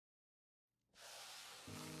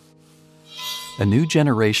A new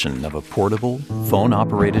generation of a portable,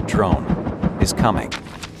 phone-operated drone is coming.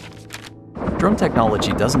 Drone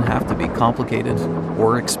technology doesn't have to be complicated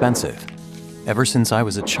or expensive. Ever since I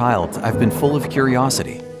was a child, I've been full of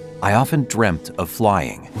curiosity. I often dreamt of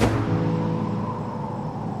flying.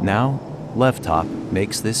 Now, Levetop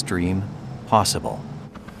makes this dream possible.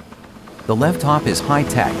 The Levetop is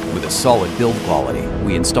high-tech with a solid build quality.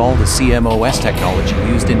 We install the CMOS technology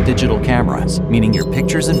used in digital cameras, meaning your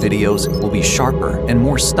pictures and videos will be sharper and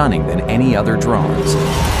more stunning than any other drones.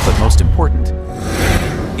 But most important,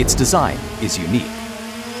 its design is unique.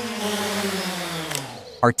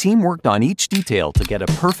 Our team worked on each detail to get a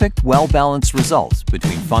perfect, well-balanced result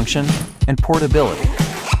between function and portability.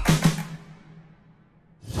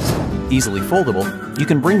 Easily foldable, you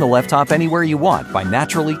can bring the Levetop anywhere you want by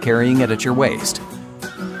naturally carrying it at your waist.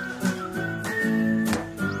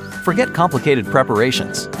 Forget complicated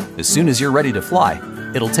preparations. As soon as you're ready to fly,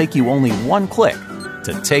 it'll take you only one click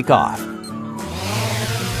to take off.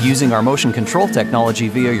 Using our motion control technology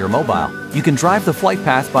via your mobile, you can drive the flight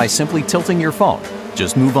path by simply tilting your phone.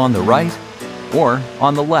 Just move on the right or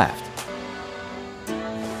on the left.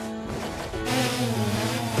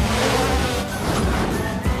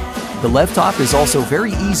 The Levetop is also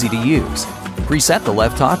very easy to use. Preset the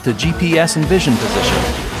Levetop to GPS and vision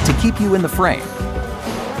position to keep you in the frame.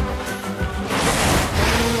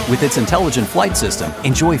 With its intelligent flight system,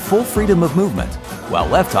 enjoy full freedom of movement, while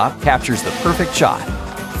Levetop captures the perfect shot,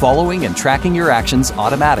 following and tracking your actions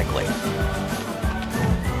automatically.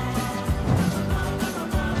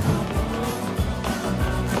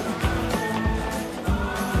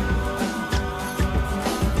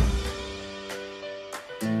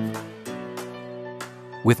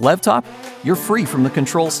 With Levetop, you're free from the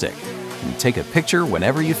control stick and take a picture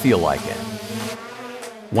whenever you feel like it.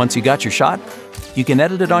 Once you got your shot, you can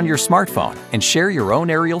edit it on your smartphone and share your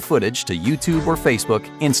own aerial footage to YouTube or Facebook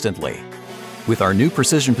instantly. With our new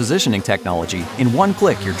precision positioning technology, in one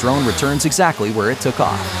click your drone returns exactly where it took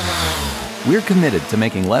off. We're committed to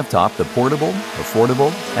making Levetop the portable,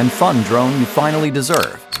 affordable, and fun drone you finally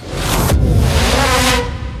deserve.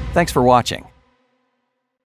 Thanks for watching.